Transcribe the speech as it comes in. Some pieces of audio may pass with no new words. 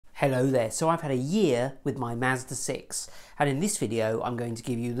Hello there, so I've had a year with my Mazda 6 and in this video I'm going to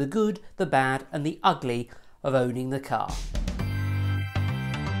give you the good, the bad and the ugly of owning the car.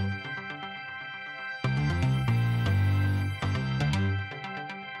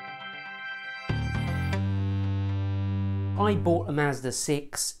 I bought a Mazda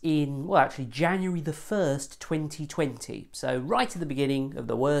 6 in, well actually January the 1st, 2020. So right at the beginning of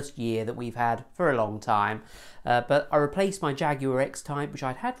the worst year that we've had for a long time. But I replaced my Jaguar X-Type, which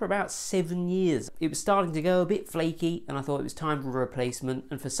I'd had for about 7 years. It was starting to go a bit flaky and I thought it was time for a replacement.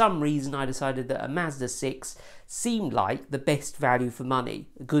 And for some reason I decided that a Mazda 6 seemed like the best value for money.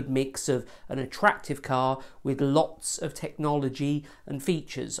 A good mix of an attractive car with lots of technology and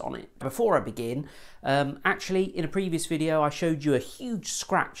features on it. Before I begin, actually in a previous video I showed you a huge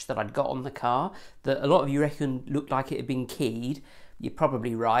scratch that I'd got on the car that a lot of you reckon looked like it had been keyed. You're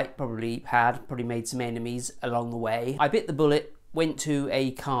probably right, probably made some enemies along the way. I bit the bullet, went to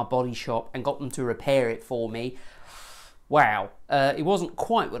a car body shop and got them to repair it for me. Wow, it wasn't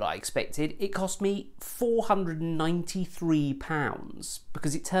quite what I expected. It cost me £493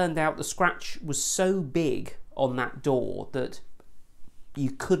 because it turned out the scratch was so big on that door that you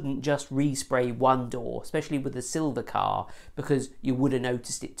couldn't just respray one door, especially with a silver car, because you would have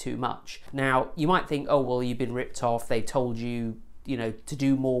noticed it too much. Now, you might think, oh, well, you've been ripped off. They told you, to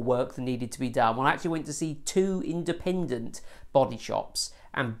do more work than needed to be done. Well, I actually went to see 2 independent body shops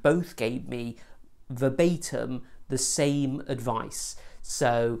and both gave me verbatim the same advice.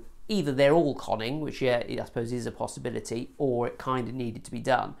 So either they're all conning, which yeah, I suppose is a possibility, or it kind of needed to be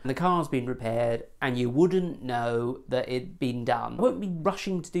done. And the car's been repaired and you wouldn't know that it'd been done. I won't be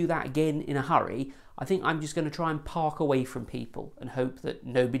rushing to do that again in a hurry. I think I'm just going to try and park away from people and hope that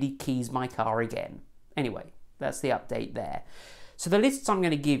nobody keys my car again. Anyway, that's the update there. So the lists I'm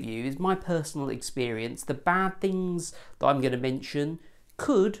going to give you is my personal experience. The bad things that I'm going to mention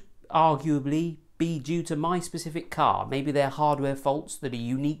could arguably be due to my specific car. Maybe they're hardware faults that are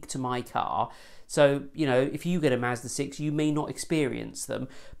unique to my car. So, if you get a Mazda 6, you may not experience them,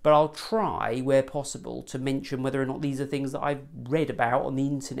 but I'll try, where possible, to mention whether or not these are things that I've read about on the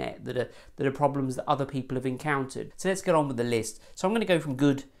internet that are problems that other people have encountered. So let's get on with the list. So I'm going to go from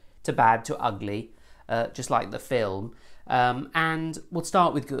good to bad to ugly, just like the film. And we'll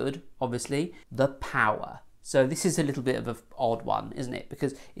start with good, obviously, the power. So this is a little bit of an odd one, isn't it?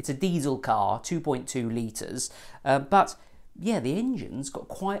 Because it's a diesel car, 2.2 litres, but yeah, the engine's got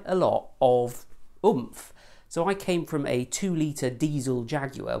quite a lot of oomph. So I came from a 2-litre diesel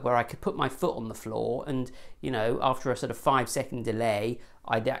Jaguar where I could put my foot on the floor and, after a sort of 5-second delay,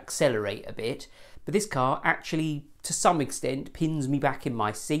 I'd accelerate a bit. But this car actually, to some extent, pins me back in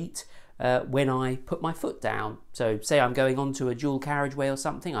my seat when I put my foot down. So say I'm going onto a dual carriageway or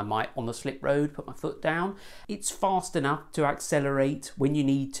something, I might on the slip road put my foot down. It's fast enough to accelerate when you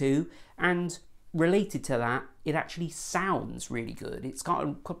need to, and related to that, it actually sounds really good. It's got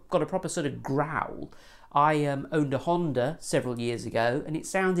a proper sort of growl. I owned a Honda several years ago and it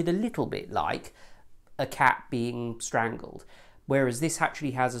sounded a little bit like a cat being strangled, whereas this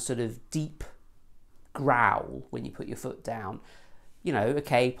actually has a sort of deep growl when you put your foot down.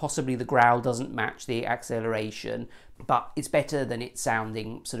 Okay, possibly the growl doesn't match the acceleration, but it's better than it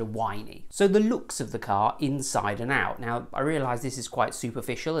sounding sort of whiny. So the looks of the car inside and out. Now, I realise this is quite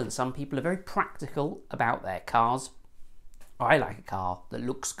superficial and some people are very practical about their cars. I like a car that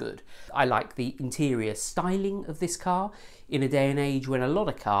looks good. I like the interior styling of this car in a day and age when a lot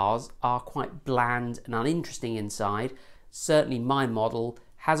of cars are quite bland and uninteresting inside. Certainly my model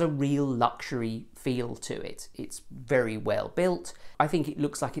has a real luxury feel to it. It's very well built. I think it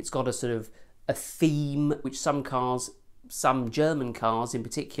looks like it's got a sort of a theme, which some German cars in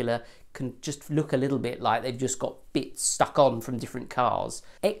particular, can just look a little bit like they've just got bits stuck on from different cars.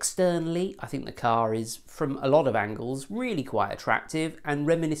 Externally, I think the car is, from a lot of angles, really quite attractive and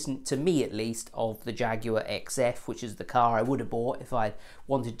reminiscent, to me at least, of the Jaguar XF, which is the car I would have bought if I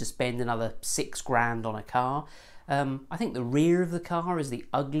wanted to spend another 6 grand on a car. I think the rear of the car is the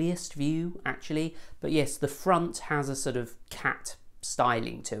ugliest view, actually, but yes, the front has a sort of cat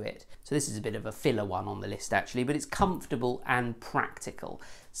styling to it. So this is a bit of a filler one on the list, actually, but it's comfortable and practical.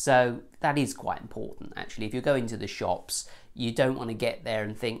 So that is quite important, actually. If you're going to the shops, you don't want to get there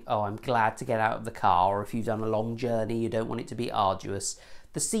and think, oh, I'm glad to get out of the car, or if you've done a long journey, you don't want it to be arduous.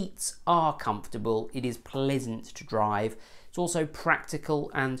 The seats are comfortable, it is pleasant to drive, it's also practical,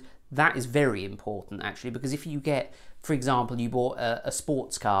 and that is very important, actually, because if you get, for example, you bought a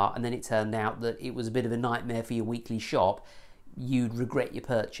sports car and then it turned out that it was a bit of a nightmare for your weekly shop, you'd regret your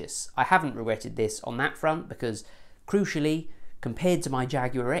purchase. I haven't regretted this on that front because, crucially, Compared to my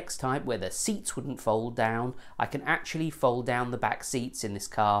Jaguar X-Type, where the seats wouldn't fold down, I can actually fold down the back seats in this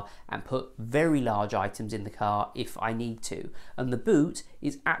car and put very large items in the car if I need to. And the boot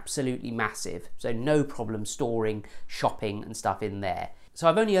is absolutely massive, so no problem storing shopping and stuff in there. So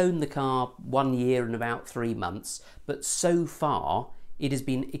I've only owned the car 1 year and about 3 months, but so far it has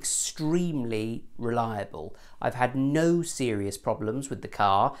been extremely reliable. I've had no serious problems with the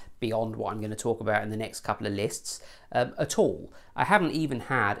car, beyond what I'm going to talk about in the next couple of lists, at all. I haven't even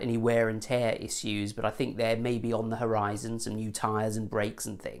had any wear and tear issues, but I think they're maybe on the horizon, some new tyres and brakes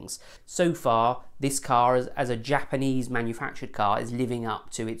and things. So far, this car, as a Japanese manufactured car, is living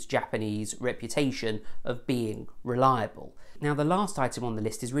up to its Japanese reputation of being reliable. Now, the last item on the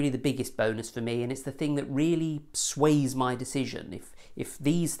list is really the biggest bonus for me, and it's the thing that really sways my decision. If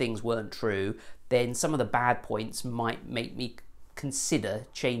these things weren't true, then some of the bad points might make me consider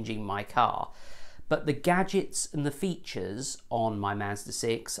changing my car. But the gadgets and the features on my Mazda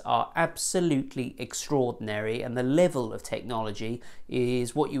 6 are absolutely extraordinary, and the level of technology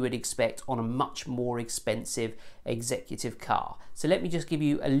is what you would expect on a much more expensive executive car. So let me just give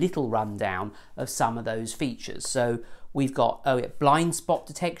you a little rundown of some of those features. So we've got blind spot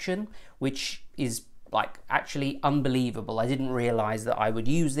detection, which is like actually unbelievable. I didn't realize that I would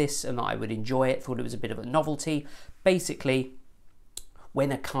use this and that I would enjoy it. Thought it was a bit of a novelty. Basically,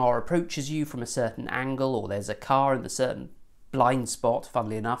 when a car approaches you from a certain angle, or there's a car in a certain blind spot,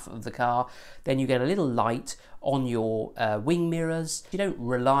 funnily enough, of the car, then you get a little light on your wing mirrors. You don't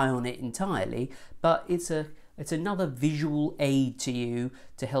rely on it entirely, but it's another visual aid to you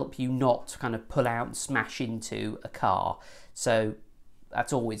to help you not kind of pull out and smash into a car. So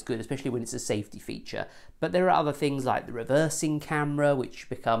that's always good, especially when it's a safety feature. But there are other things like the reversing camera, which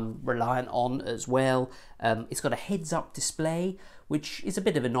become reliant on as well. It's got a heads-up display, which is a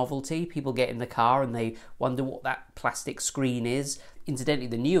bit of a novelty. People get in the car and they wonder what that plastic screen is. Incidentally,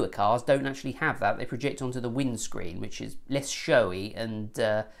 the newer cars don't actually have that. They project onto the windscreen, which is less showy and,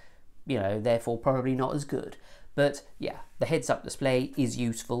 you know, therefore probably not as good. But yeah, the heads-up display is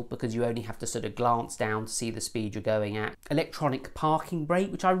useful because you only have to sort of glance down to see the speed you're going at. Electronic parking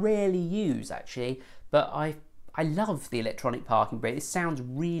brake, which I rarely use actually, but I love the electronic parking brake. This sounds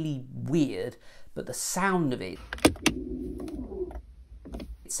really weird, but the sound of it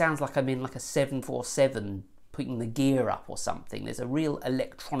sounds like I'm in like a 747 putting the gear up or something. There's a real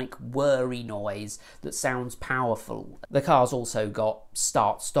electronic whirry noise that sounds powerful. The car's also got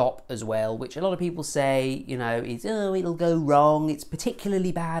start-stop as well, which a lot of people say, you know, is, oh, it'll go wrong. It's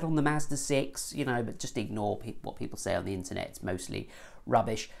particularly bad on the Mazda 6, you know, but just ignore what people say on the internet. It's mostly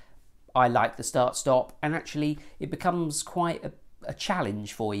rubbish. I like the start-stop, and actually it becomes quite a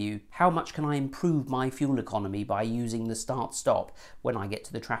challenge for you. How much can I improve my fuel economy by using the start-stop when I get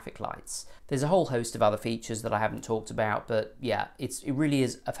to the traffic lights? There's a whole host of other features that I haven't talked about, but yeah, it really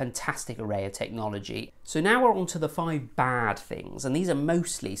is a fantastic array of technology. So now we're on to the 5 bad things, and these are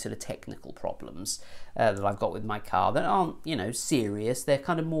mostly sort of technical problems that I've got with my car that aren't, you know, serious. They're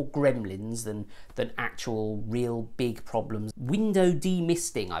kind of more gremlins than actual real big problems. Window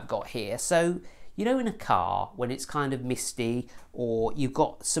demisting I've got here. So you know, in a car, when it's kind of misty or you've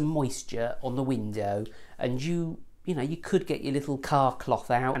got some moisture on the window and you know, you could get your little car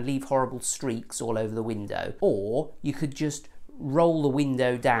cloth out and leave horrible streaks all over the window. Or you could just roll the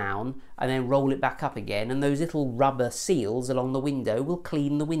window down and then roll it back up again, and those little rubber seals along the window will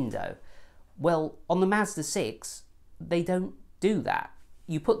clean the window. Well, on the Mazda 6, they don't do that.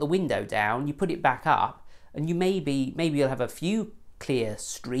 You put the window down, you put it back up, and you maybe you'll have a few clear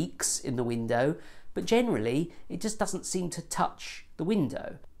streaks in the window, but generally it just doesn't seem to touch the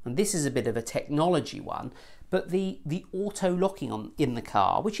window. And this is a bit of a technology one, but the auto locking in the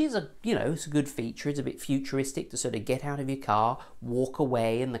car, which is it's a good feature. It's a bit futuristic to sort of get out of your car, walk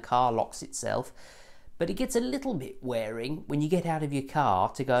away, and the car locks itself. But it gets a little bit wearing when you get out of your car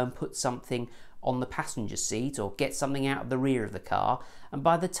to go and put something on the passenger seat or get something out of the rear of the car, and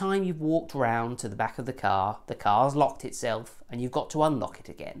by the time you've walked round to the back of the car's locked itself and you've got to unlock it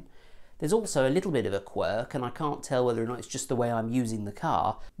again. There's also a little bit of a quirk, and I can't tell whether or not it's just the way I'm using the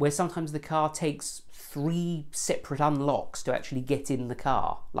car, where sometimes the car takes 3 separate unlocks to actually get in the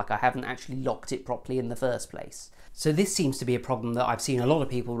car, like I haven't actually locked it properly in the first place. So this seems to be a problem that I've seen a lot of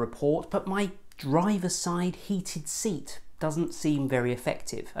people report, but my driver's side heated seat doesn't seem very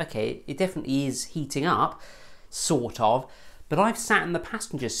effective. Okay, it definitely is heating up, sort of, but I've sat in the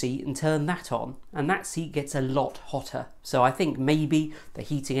passenger seat and turned that on, and that seat gets a lot hotter. So I think maybe the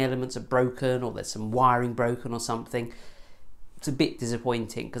heating elements are broken, or there's some wiring broken or something. It's a bit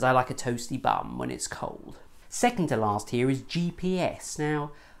disappointing because I like a toasty bum when it's cold. Second to last here is GPS.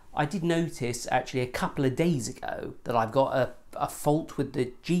 Now, I did notice actually a couple of days ago that I've got a fault with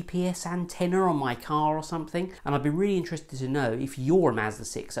the GPS antenna on my car or something, and I'd be really interested to know if you're a Mazda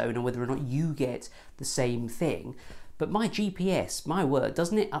 6 owner, whether or not you get the same thing. But my GPS, my word,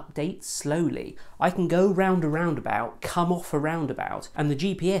 doesn't it update slowly? I can go round a roundabout, come off a roundabout, and the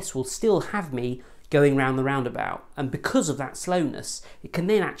GPS will still have me going round the roundabout. And because of that slowness, it can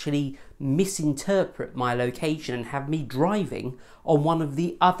then actually misinterpret my location and have me driving on one of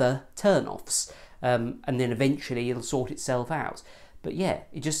the other turn-offs. And then eventually it'll sort itself out. But yeah,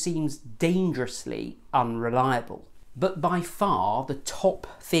 it just seems dangerously unreliable. But by far the top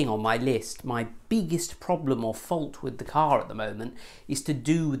thing on my list, my biggest problem or fault with the car at the moment, is to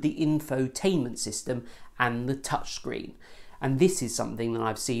do with the infotainment system and the touchscreen. And this is something that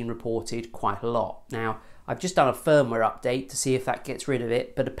I've seen reported quite a lot. Now, I've just done a firmware update to see if that gets rid of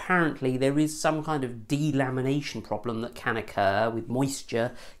it, but apparently there is some kind of delamination problem that can occur with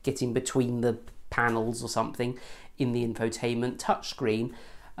moisture getting between the panels or something in the infotainment touchscreen.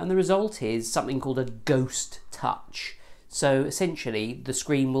 And the result is something called a ghost touch. So essentially the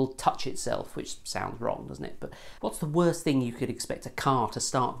screen will touch itself, which sounds wrong, doesn't it? But what's the worst thing you could expect a car to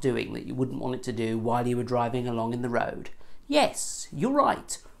start doing that you wouldn't want it to do while you were driving along in the road? Yes, you're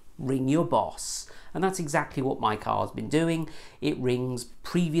right, ring your boss. And that's exactly what my car's been doing. It rings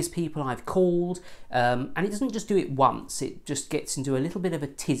previous people I've called, and it doesn't just do it once, it just gets into a little bit of a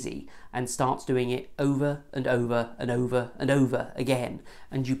tizzy and starts doing it over and over and over and over again.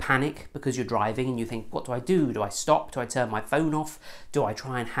 And you panic because you're driving and you think, what do I do? Do I stop? Do I turn my phone off? Do I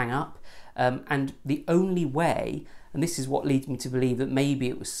try and hang up? And the only way, and this is what leads me to believe that maybe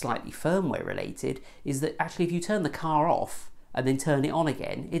it was slightly firmware related, is that actually if you turn the car off and then turn it on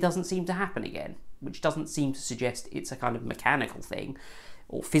again, it doesn't seem to happen again, which doesn't seem to suggest it's a kind of mechanical thing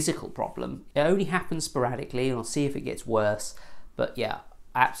or physical problem. It only happens sporadically, and I'll see if it gets worse. But yeah,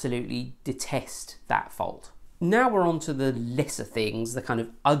 absolutely detest that fault. Now we're on to the lesser things, the kind of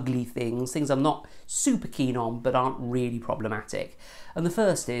ugly things, things I'm not super keen on but aren't really problematic. And the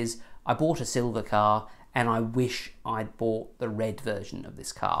first is, I bought a silver car and I wish I'd bought the red version of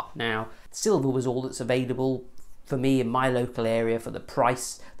this car. Now, silver was all that's available for me in my local area for the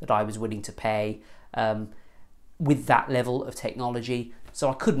price that I was willing to pay with that level of technology. So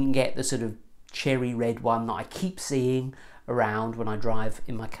I couldn't get the sort of cherry red one that I keep seeing around when I drive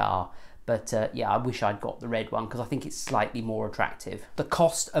in my car. But yeah, I wish I'd got the red one because I think it's slightly more attractive. The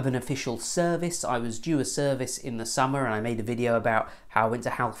cost of an official service, I was due a service in the summer and I made a video about how I went to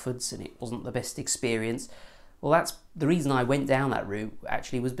Halfords and it wasn't the best experience. Well, that's the reason I went down that route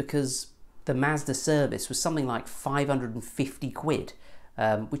actually, was because the Mazda service was something like 550 quid,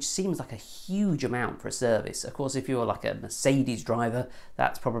 which seems like a huge amount for a service. Of course, if you're like a Mercedes driver,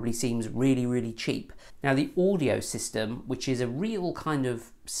 that probably seems really, really cheap. Now, the audio system, which is a real kind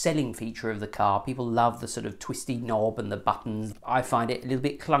of selling feature of the car, people love the sort of twisty knob and the buttons. I find it a little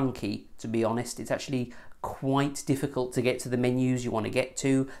bit clunky, to be honest. It's actually quite difficult to get to the menus you want to get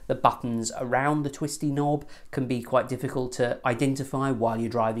to. The buttons around the twisty knob can be quite difficult to identify while you're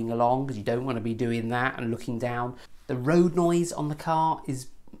driving along, because you don't want to be doing that and looking down. The road noise on the car is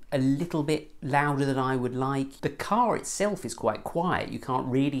a little bit louder than I would like. The car itself is quite quiet. You can't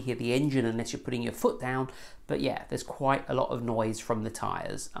really hear the engine unless you're putting your foot down. But yeah, there's quite a lot of noise from the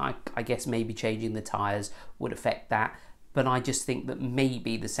tyres. I guess maybe changing the tyres would affect that. But I just think that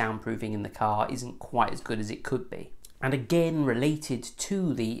maybe the soundproofing in the car isn't quite as good as it could be. And again, related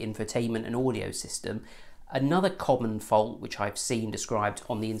to the infotainment and audio system, another common fault which I've seen described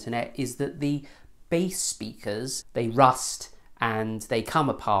on the internet is that the bass speakers, they rust and they come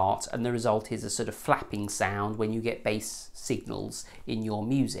apart, and the result is a sort of flapping sound when you get bass signals in your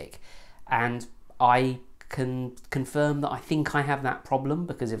music. And I can confirm that I think I have that problem,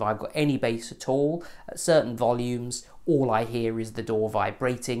 because if I've got any bass at all at certain volumes, all I hear is the door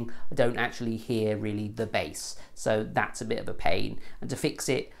vibrating. I don't actually hear really the bass, so that's a bit of a pain. And to fix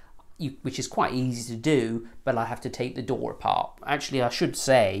it, which is quite easy to do, but I have to take the door apart. Actually, I should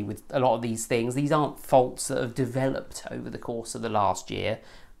say with a lot of these things, these aren't faults that have developed over the course of the last year.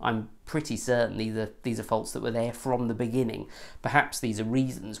 I'm pretty certain these are faults that were there from the beginning. Perhaps these are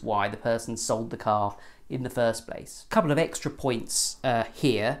reasons why the person sold the car in the first place. A couple of extra points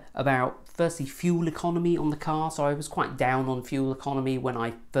here about, firstly, fuel economy on the car. So I was quite down on fuel economy when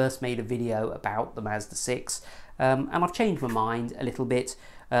I first made a video about the Mazda 6, and I've changed my mind a little bit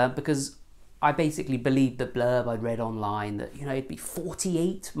because I basically believed the blurb I'd read online that, you know, it'd be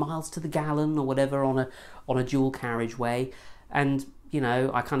 48 miles to the gallon or whatever on a dual carriageway, and you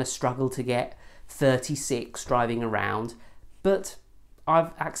know, I kind of struggled to get 36 driving around, but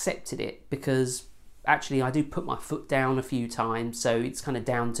I've accepted it because actually I do put my foot down a few times, so it's kind of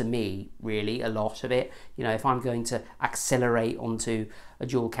down to me really, a lot of it. You know, if I'm going to accelerate onto a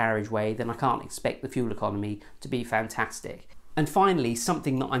dual carriageway, then I can't expect the fuel economy to be fantastic. And finally,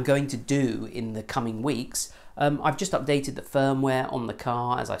 something that I'm going to do in the coming weeks, I've just updated the firmware on the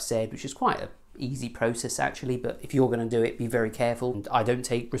car, as I've said, which is quite an easy process actually, but if you're going to do it, be very careful. And I don't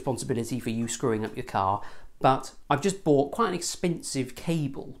take responsibility for you screwing up your car, but I've just bought quite an expensive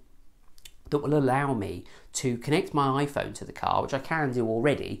cable that will allow me to connect my iPhone to the car, which I can do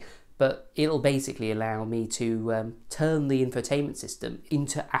already, but it'll basically allow me to turn the infotainment system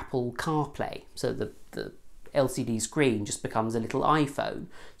into Apple CarPlay. So the LCD screen just becomes a little iPhone,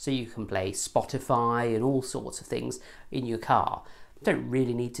 so you can play Spotify and all sorts of things in your car. Don't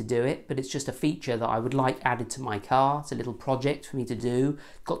really need to do it, but it's just a feature that I would like added to my car. It's a little project for me to do.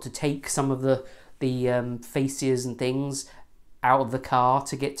 Got to take some of the fascias and things out of the car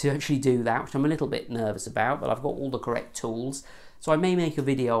to get to actually do that, which I'm a little bit nervous about, but I've got all the correct tools. So I may make a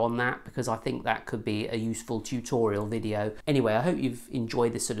video on that because I think that could be a useful tutorial video. Anyway, I hope you've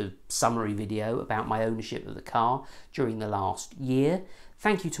enjoyed this sort of summary video about my ownership of the car during the last year.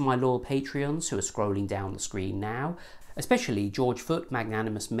 Thank you to my loyal Patreons who are scrolling down the screen now, especially George Foote,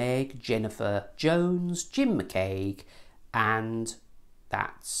 Magnanimous Meg, Jennifer Jones, Jim McCaig, and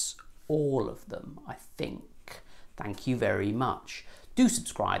that's all of them, I think. Thank you very much. Do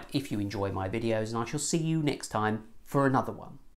subscribe if you enjoy my videos, and I shall see you next time for another one.